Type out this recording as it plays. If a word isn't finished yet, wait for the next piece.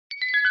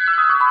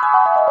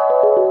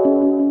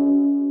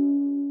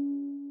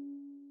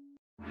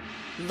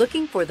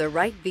Looking for the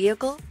right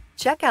vehicle?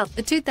 Check out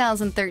the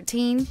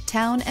 2013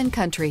 Town &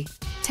 Country.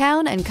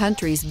 Town &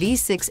 Country's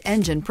V6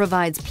 engine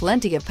provides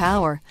plenty of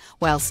power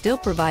while still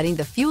providing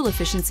the fuel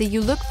efficiency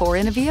you look for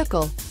in a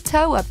vehicle.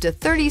 Tow up to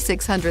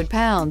 3,600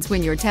 pounds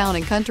when your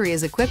Town & Country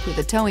is equipped with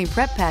a towing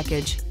prep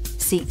package.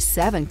 Seat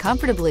 7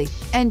 comfortably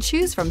and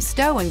choose from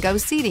stow and go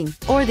seating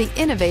or the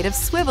innovative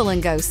swivel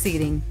and go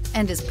seating,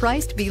 and is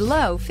priced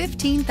below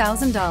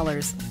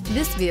 $15,000.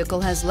 This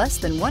vehicle has less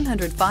than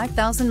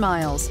 105,000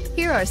 miles.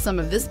 Here are some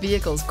of this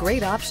vehicle's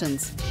great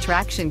options: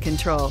 traction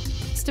control,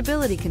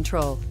 stability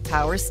control,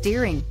 power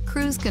steering,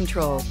 cruise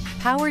control,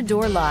 power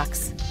door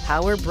locks,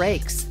 power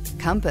brakes,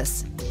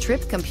 compass,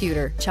 trip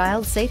computer,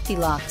 child safety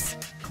locks,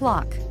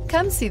 clock.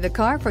 Come see the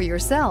car for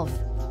yourself.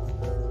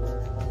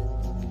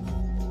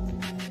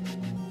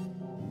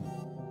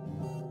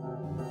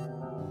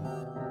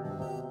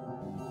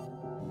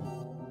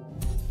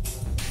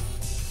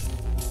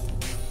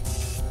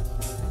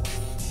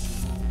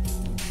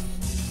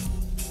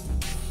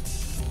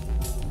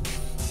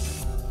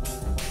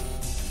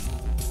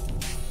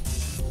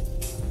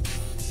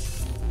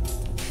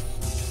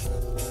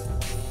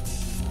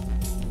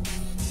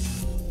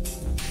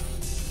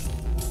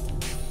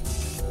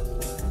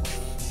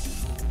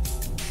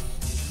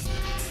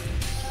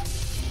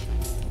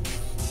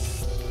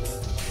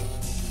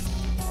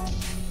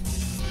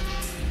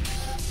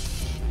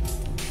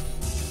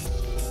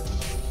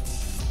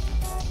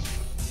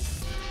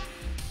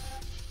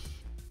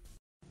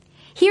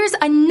 Here's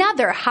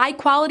another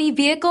high-quality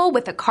vehicle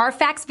with a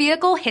Carfax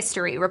Vehicle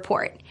History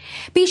Report.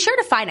 Be sure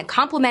to find a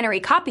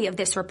complimentary copy of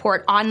this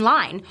report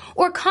online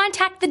or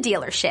contact the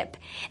dealership.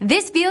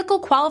 This vehicle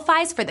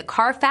qualifies for the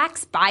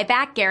Carfax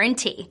Buyback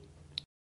Guarantee.